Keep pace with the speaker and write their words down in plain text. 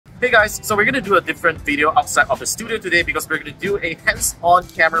Hey guys, so we're going to do a different video outside of the studio today because we're going to do a hands-on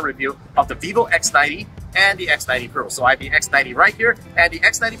camera review of the vivo X90 and the X90 Pro. So I have the X90 right here, and the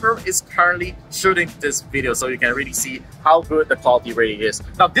X90 Pro is currently shooting this video, so you can really see how good the quality really is.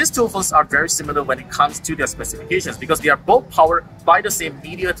 Now these two phones are very similar when it comes to their specifications because they are both powered by the same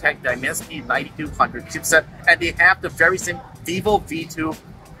MediaTek Dimensity 9200 chipset, and they have the very same vivo V2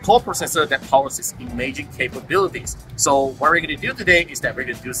 core processor that powers its imaging capabilities. So what we're going to do today is that we're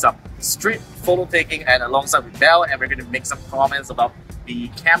going to do some street photo taking and alongside with Belle, and we're going to make some comments about the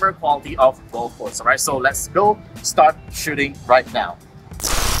camera quality of both phones. Alright, so let's go start shooting right now.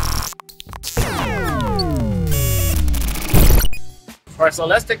 Alright, so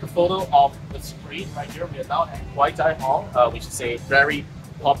let's take a photo of the street right here. We are now at Waitai Hall, which is a very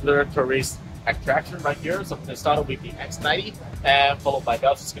popular tourist attraction right here. So we're going to start with the X90 and followed by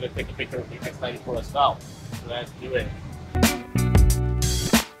Belle. She's going to take a picture of the X90 Pro as well. So let's do it.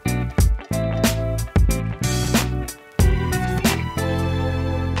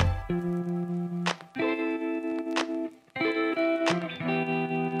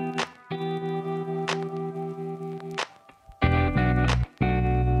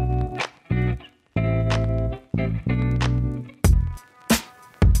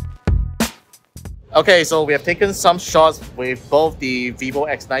 Okay, so we have taken some shots with both the vivo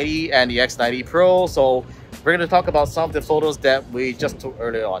X90 and the X90 Pro. So we're going to talk about some of the photos that we just took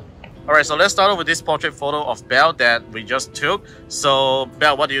earlier on. Alright, so let's start off with this portrait photo of Belle that we just took. So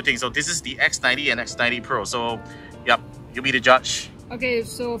Belle, what do you think? So this is the X90 and X90 Pro. So yep, you be the judge. Okay,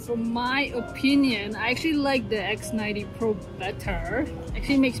 so from my opinion, I actually like the X90 Pro better.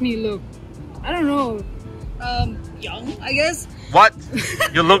 Actually makes me look, I don't know, young, I guess. What?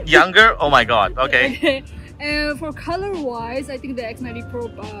 You look younger? Oh my god, okay. For color wise, I think the X90 Pro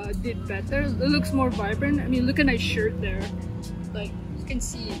did better. It looks more vibrant. I mean, look at my shirt there. Like, you can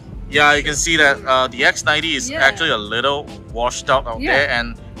see it. Yeah, you can see that the X90 is actually a little washed out there,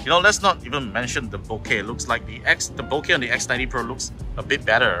 and you know, let's not even mention the bokeh. It looks like the bokeh on the X90 Pro looks a bit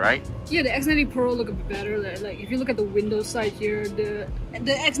better, right? Yeah, the X90 Pro look a bit better. Like if you look at the window side here, the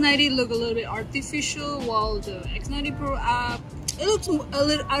X90 look a little bit artificial, while the X90 Pro it looks a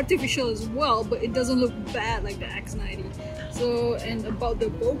little artificial as well, but it doesn't look bad like the X90. So, and about the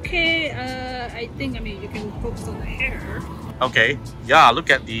bokeh, I think, I mean, you can focus on the hair. Okay, yeah,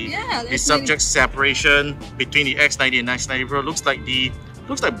 look at the subject separation between the X90 and X90 Pro. Looks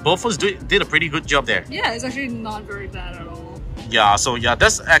like both phones did a pretty good job there. Yeah, it's actually not very bad at all. Yeah, so yeah,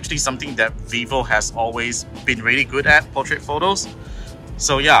 that's actually something that Vivo has always been really good at, portrait photos.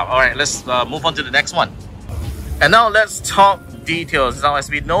 So yeah, alright, let's move on to the next one. And now let's talk details. Now, as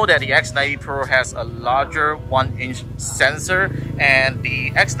we know that the X90 Pro has a larger 1-inch sensor, and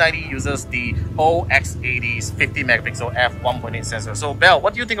the X90 uses the X80's 50 megapixel f1.8 sensor. So Belle,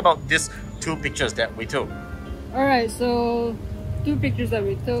 what do you think about these two pictures that we took? Alright, so two pictures that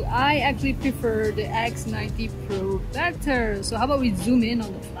we took, I actually prefer the X90 Pro better. So how about we zoom in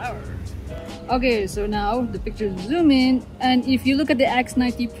on the flower? Okay, so now the pictures zoom in, and if you look at the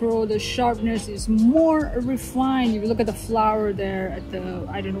X90 Pro, the sharpness is more refined. If you look at the flower there at the,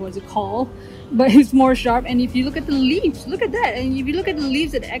 I don't know what's it called, but it's more sharp. And if you look at the leaves, look at that. And if you look at the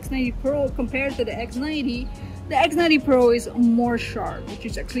leaves at the X90 Pro compared to the X90 Pro is more sharp, which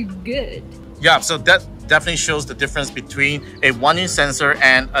is actually good. Yeah, so that definitely shows the difference between a 1-inch sensor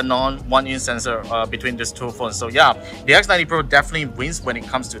and a non-1-inch sensor between these two phones. So yeah, the X90 Pro definitely wins when it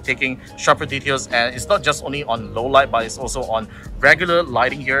comes to taking sharper details, and it's not just only on low light, but it's also on regular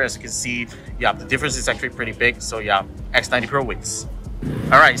lighting here. As you can see, yeah, the difference is actually pretty big. So yeah, X90 Pro wins.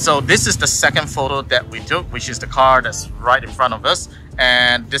 Alright, so this is the second photo that we took, which is the car that's right in front of us.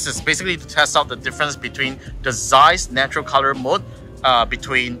 And this is basically to test out the difference between the Zeiss natural color mode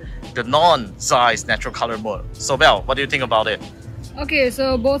between the non-Zeiss natural color mode. So Belle, what do you think about it? Okay,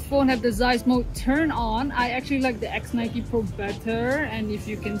 so both phones have the Zeiss mode turned on. I actually like the X90 Pro better, and if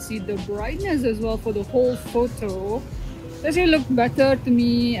you can see the brightness as well for the whole photo, it actually look better to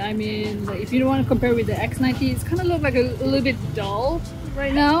me. I mean, like, if you don't want to compare with the X90, it's kind of look like a little bit dull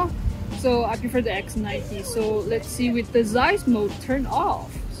right now. So I prefer the X90. So let's see with the Zeiss mode turned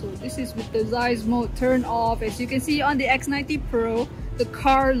off. So this is with the Zeiss mode turned off. As you can see on the X90 Pro, the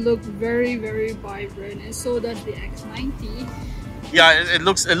car looks very, very vibrant, and so does the X90. Yeah, it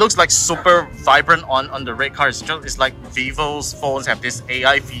looks like super vibrant on the red car. It's like Vivo's phones have this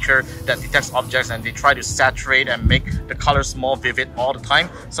AI feature that detects objects, and they try to saturate and make the colors more vivid all the time.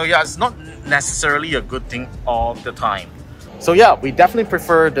 So yeah, it's not necessarily a good thing all the time. So yeah, we definitely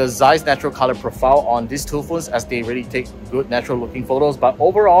prefer the Zeiss natural color profile on these two phones as they really take good natural looking photos. But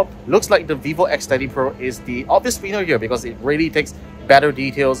overall, looks like the vivo X90 Pro is the obvious winner here because it really takes better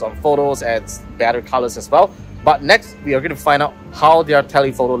details on photos and better colors as well. But next, we are going to find out how their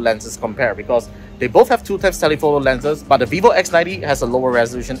telephoto lenses compare, because they both have two types of telephoto lenses, but the vivo X90 has a lower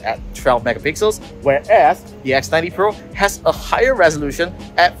resolution at 12 megapixels, whereas the X90 Pro has a higher resolution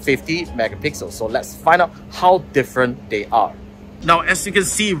at 50 megapixels. So let's find out how different they are. Now, as you can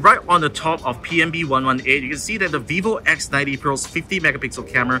see right on the top of PMB118, you can see that the vivo X90 Pro's 50 megapixel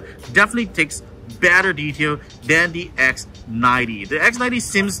camera definitely takes better detail than the X90. The X90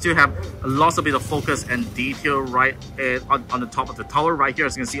 seems to have lots of bit of focus and detail right on the top of the tower right here.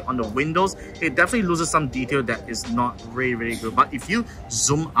 As you can see on the windows, it definitely loses some detail that is not really good. But if you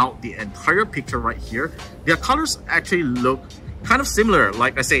zoom out the entire picture right here, their colors actually look kind of similar.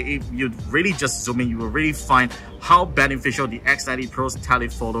 Like I say, if you really just zoom in, you will really find how beneficial the X90 Pro's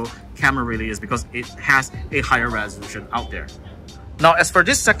telephoto camera really is, because it has a higher resolution out there. Now, as for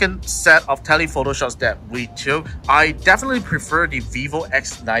this second set of telephoto shots that we took, I definitely prefer the vivo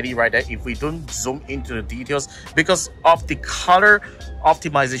X90 right there if we don't zoom into the details, because of the color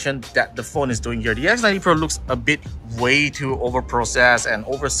optimization that the phone is doing here. The X90 Pro looks a bit way too over-processed and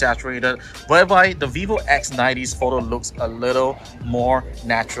oversaturated, whereby the vivo X90's photo looks a little more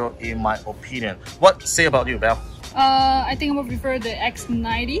natural in my opinion. What say about you, Belle? I think I would prefer the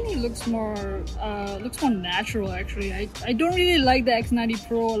X90. It looks more natural actually. I don't really like the X90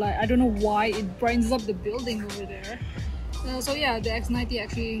 Pro. Like, I don't know why it brightens up the building over there. So yeah, the X90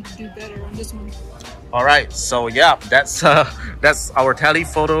 actually do better on this one. All right, so yeah, that's our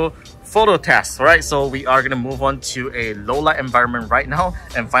telephoto test. All right, so we are gonna move on to a low light environment right now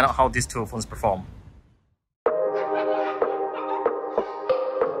and find out how these two phones perform.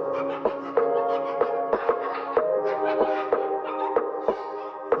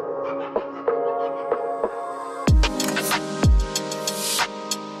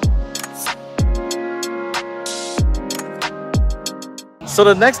 So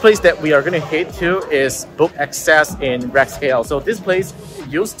the next place that we are going to head to is Book Access in Rex KL. So this place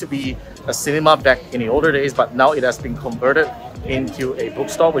used to be a cinema back in the older days, but now it has been converted into a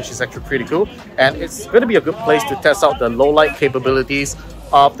bookstore, which is actually pretty cool. And it's going to be a good place to test out the low light capabilities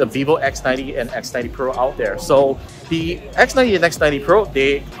of the vivo X90 and X90 Pro out there. So the X90 and X90 Pro,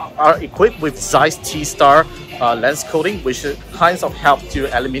 they are equipped with Zeiss T-Star lens coating, which kinds of help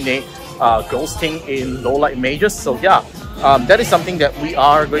to eliminate ghosting in low light images. So yeah, that is something that we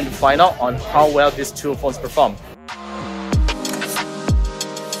are going to find out on how well these two phones perform.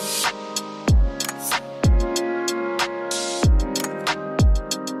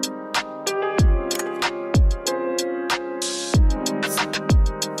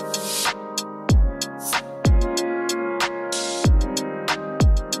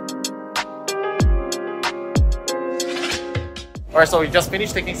 Alright, so we just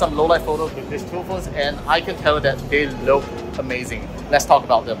finished taking some low light photos with these two phones, and I can tell that they look amazing. Let's talk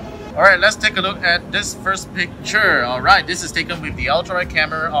about them. Alright, let's take a look at this first picture. Alright, this is taken with the ultra wide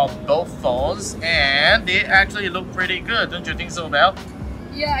camera of both phones, and they actually look pretty good. Don't you think so, Belle?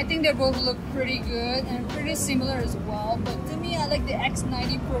 Yeah, I think they both look pretty good and pretty similar as well. But to me, I like the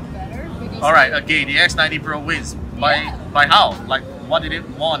X90 Pro better. Alright, again, the X90 Pro wins. By how? Like, what did it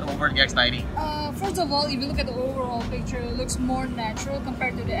want over the X90? First of all, if you look at the overall picture, it looks more natural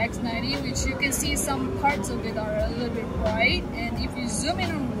compared to the X90, which you can see some parts of it are a little bit bright. And if you zoom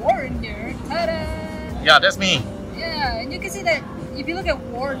in on Warren here, ta-da! Yeah, that's me. Yeah, and you can see that if you look at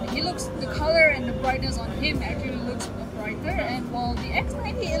Warren, the color and the brightness on him actually looks brighter. And while the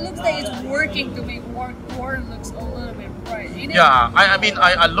X90, it looks like it's working to make Warren looks a little bit bright. Yeah, I mean,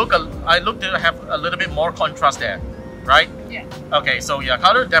 I look to have a little bit more contrast there. Right? Yeah. Okay, so yeah,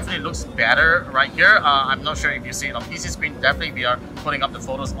 color definitely looks better right here. I'm not sure if you see it on PC screen. Definitely we are putting up the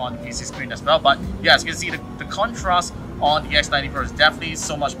photos on PC screen as well. But yeah, as you can see, the contrast on the X90 Pro is definitely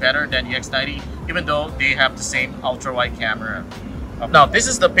so much better than the X90, even though they have the same ultra wide camera. Now, this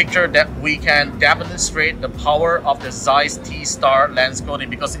is the picture that we can demonstrate the power of the Zeiss T-Star lens coating,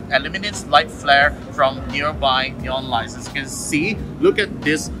 because it eliminates light flare from nearby neon lights. As you can see, look at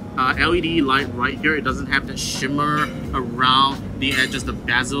this LED light right here. It doesn't have the shimmer around the edges, the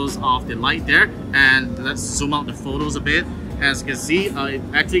bezels of the light there. And let's zoom out the photos a bit. As you can see, it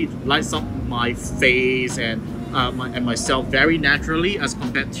actually lights up my face and myself very naturally as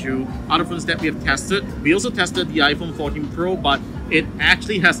compared to other phones that we have tested. We also tested the iPhone 14 Pro, but it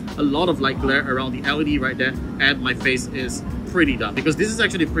actually has a lot of light glare around the LED right there, and my face is pretty dark because this is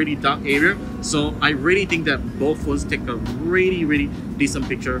actually a pretty dark area. So I really think that both phones take a really decent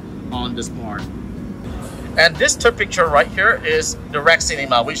picture on this part. And this third picture right here is the Rec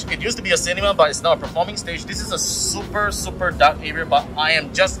Cinema, which it used to be a cinema, but it's now a performing stage. This is a super dark area, but I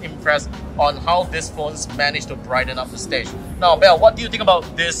am just impressed on how this phone's managed to brighten up the stage. Now, Belle, what do you think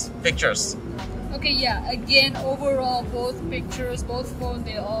about these pictures? Okay, yeah, again, overall, both pictures, both phones,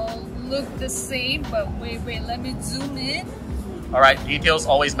 they all look the same, but wait, let me zoom in. All right, details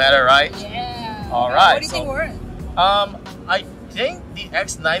always matter, right? Yeah. All right. What do you think, Warren? I think the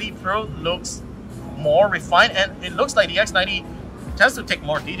X90 Pro looks more refined, and it looks like the X90 tends to take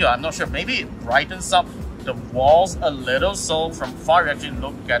more detail. I'm not sure, maybe it brightens up the walls a little, so from far you actually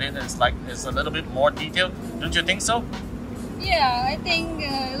look at it, it's like it's a little bit more detailed. Don't you think so? Yeah, I think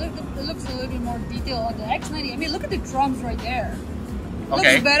it looks a little bit more detailed on the X90. I mean, look at the drums right there. It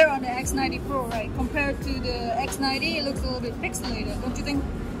Okay. looks better on the X90 Pro, right? Compared to the X90, it looks a little bit pixelated, don't you think?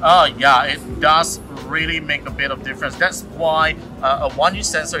 Yeah, it does really make a bit of difference. That's why a 1-inch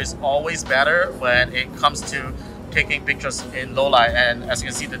sensor is always better when it comes to taking pictures in low light. And as you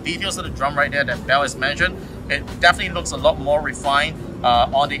can see, the details of the drum right there that Belle has mentioned, it definitely looks a lot more refined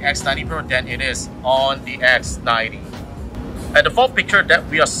on the X90 Pro than it is on the X90. And the fourth picture that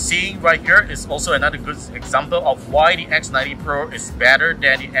we are seeing right here is also another good example of why the X90 Pro is better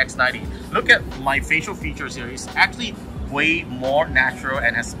than the X90. Look at my facial features here. It's actually way more natural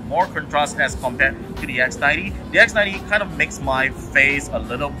and has more contrast as compared to the X90. The X90 kind of makes my face a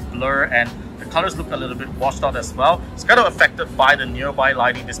little blur, and the colors look a little bit washed out as well. It's kind of affected by the nearby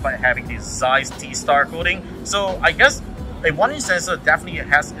lighting despite having the Zeiss T-Star coating. So I guess a 1-inch sensor definitely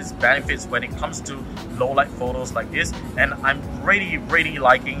has its benefits when it comes to low light photos like this, and I'm really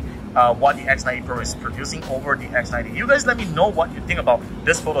liking what the X90 Pro is producing over the X90. You guys let me know what you think about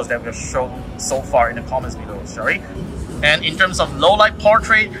these photos that we've shown so far in the comments below, shall we? And in terms of low light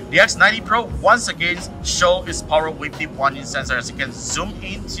portrait, the X90 Pro once again show its power with the 1-inch sensor. As you can zoom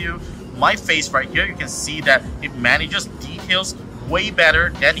into my face right here, you can see that it manages details way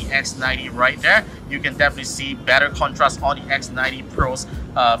better than the X90 right there. You can definitely see better contrast on the X90 Pro's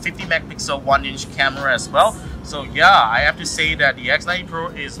 50 megapixel 1-inch camera as well. So yeah, I have to say that the X90 Pro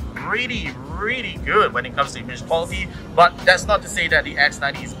is really good when it comes to image quality, but that's not to say that the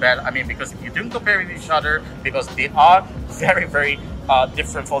X90 is bad. I mean, because if you don't compare with each other, because they are very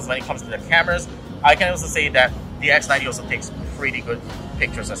different phones when it comes to the cameras, I can also say that the X90 also takes pretty good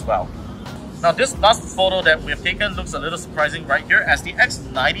pictures as well. Now this last photo that we've taken looks a little surprising right here, as the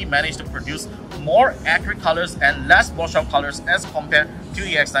X90 managed to produce more accurate colors and less washout colors as compared to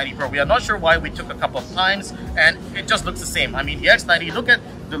the X90 Pro. We are not sure why. We took a couple of times and it just looks the same. I mean, the X90, look at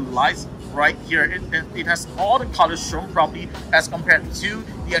the lights right here. It has all the colors shown properly as compared to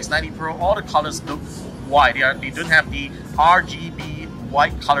the X90 Pro. All the colors look white. They don't have the RGB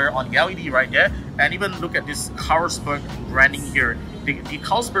white color on the LED right there. And even look at this Carlsberg branding here. The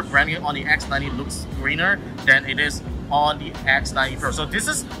Carlsberg branding on the X90 looks greener than it is on the X90 Pro. So this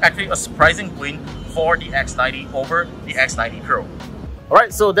is actually a surprising win for the X90 over the X90 Pro.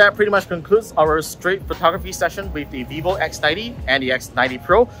 Alright, so that pretty much concludes our straight photography session with the vivo X90 and the X90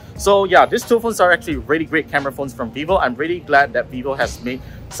 Pro. So yeah, these two phones are actually really great camera phones from Vivo. I'm really glad that Vivo has made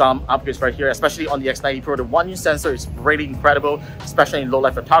some upgrades right here, especially on the X90 Pro. The 1-inch sensor is really incredible, especially in low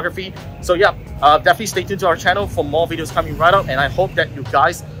light photography. So yeah, definitely stay tuned to our channel for more videos coming right up, and I hope that you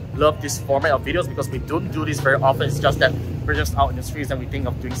guys love this format of videos because we don't do this very often. It's just that we're just out in the streets and we think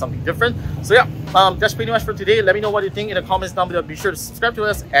of doing something different. So yeah, that's pretty much for today. Let me know what you think in the comments down below. Be sure to subscribe to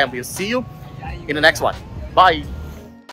us, and we'll see you in the next one. Bye.